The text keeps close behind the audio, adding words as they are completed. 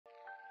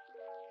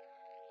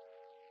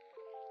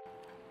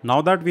Now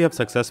that we have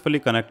successfully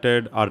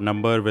connected our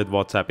number with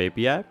WhatsApp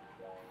API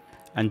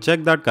and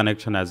check that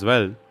connection as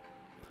well,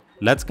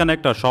 let's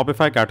connect our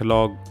Shopify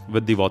catalog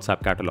with the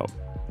WhatsApp catalog.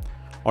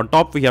 On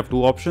top, we have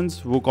two options,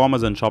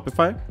 WooCommerce and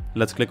Shopify.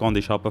 Let's click on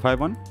the Shopify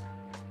one.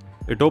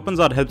 It opens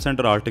our Help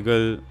Center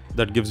article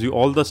that gives you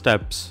all the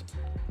steps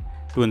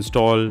to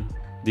install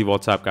the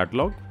WhatsApp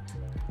catalog.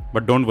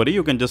 But don't worry,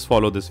 you can just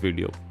follow this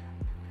video.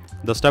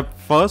 The step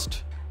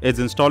first is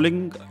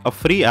installing a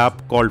free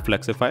app called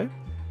Flexify.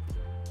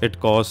 It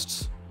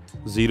costs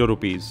 0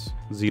 rupees,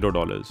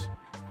 $0.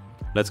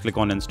 Let's click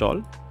on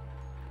install.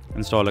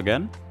 Install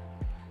again.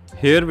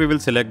 Here we will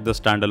select the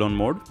standalone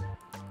mode.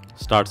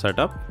 Start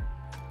setup.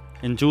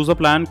 In choose a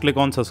plan, click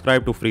on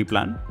subscribe to free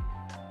plan.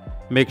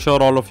 Make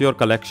sure all of your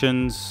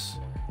collections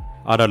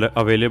are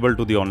available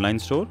to the online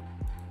store.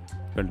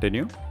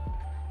 Continue.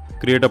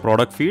 Create a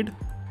product feed.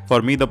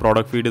 For me, the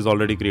product feed is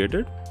already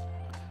created.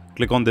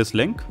 Click on this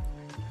link.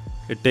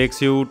 It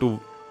takes you to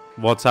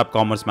WhatsApp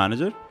Commerce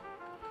Manager.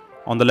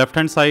 On the left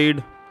hand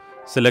side,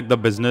 select the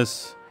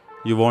business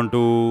you want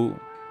to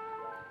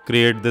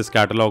create this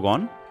catalog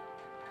on.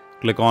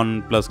 Click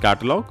on plus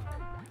catalog.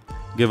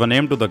 Give a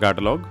name to the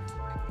catalog.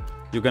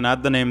 You can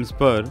add the name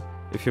Spur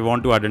if you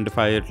want to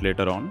identify it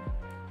later on.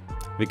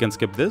 We can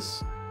skip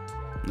this.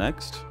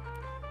 Next.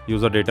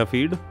 User data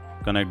feed.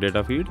 Connect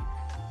data feed.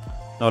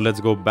 Now let's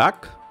go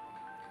back.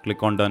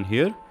 Click on done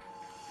here.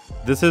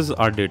 This is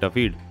our data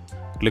feed.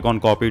 Click on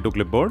copy to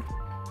clipboard.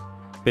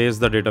 Paste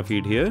the data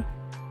feed here.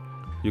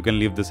 You can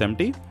leave this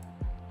empty.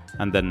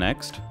 And then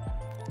next,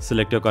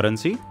 select your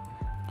currency.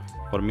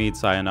 For me,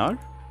 it's INR.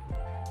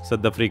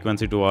 Set the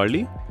frequency to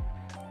hourly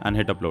and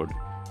hit upload.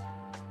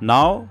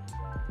 Now,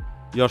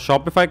 your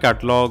Shopify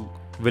catalog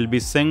will be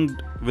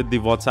synced with the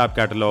WhatsApp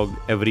catalog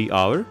every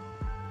hour.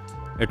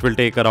 It will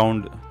take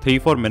around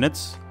 3-4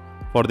 minutes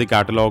for the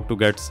catalog to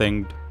get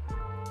synced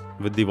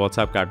with the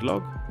WhatsApp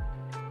catalog.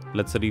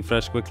 Let's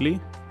refresh quickly.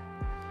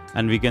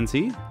 And we can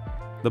see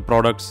the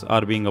products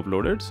are being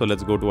uploaded. So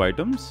let's go to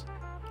items.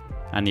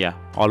 And yeah,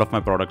 all of my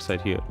products are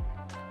here.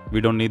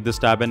 We don't need this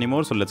tab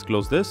anymore. So let's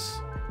close this.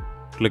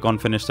 Click on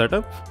finish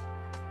setup.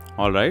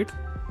 All right.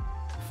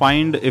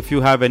 Find if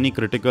you have any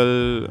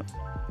critical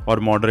or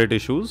moderate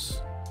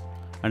issues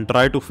and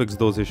try to fix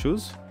those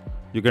issues.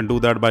 You can do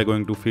that by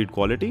going to feed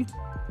quality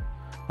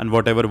and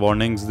whatever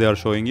warnings they are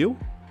showing you,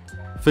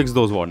 fix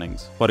those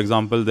warnings. For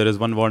example, there is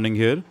one warning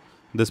here.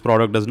 This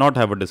product does not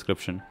have a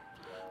description.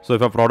 So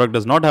if a product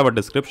does not have a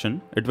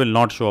description, it will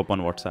not show up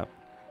on WhatsApp.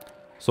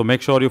 So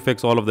make sure you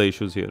fix all of the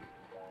issues here.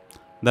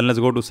 Then let's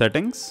go to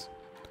settings,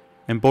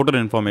 importer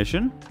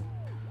information.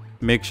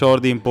 Make sure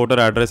the importer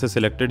address is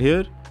selected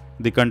here.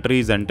 The country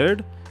is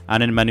entered,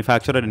 and in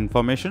manufacturer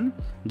information,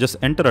 just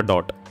enter a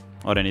dot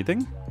or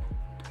anything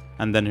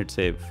and then hit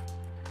save.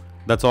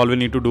 That's all we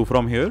need to do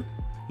from here.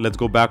 Let's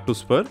go back to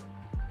Spur.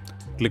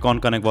 Click on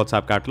connect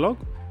WhatsApp catalog.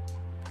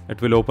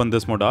 It will open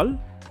this modal.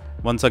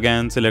 Once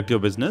again, select your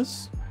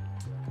business.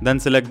 Then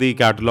select the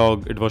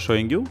catalog it was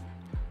showing you.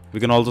 We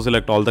can also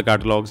select all the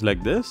catalogs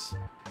like this.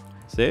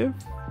 Save.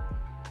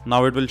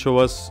 Now it will show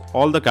us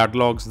all the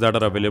catalogs that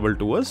are available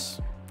to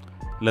us.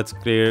 Let's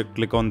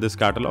click on this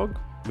catalog,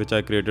 which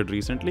I created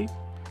recently,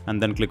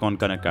 and then click on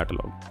connect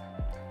catalog.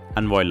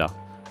 And voila,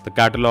 the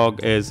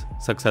catalog is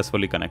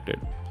successfully connected.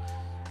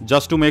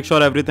 Just to make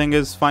sure everything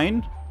is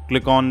fine,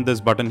 click on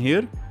this button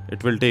here.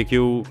 It will take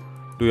you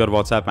to your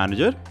WhatsApp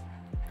manager,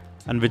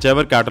 and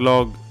whichever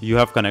catalog you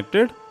have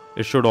connected,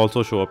 it should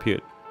also show up here.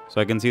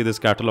 So I can see this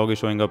catalog is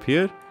showing up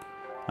here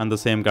and the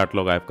same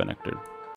catalog I have connected.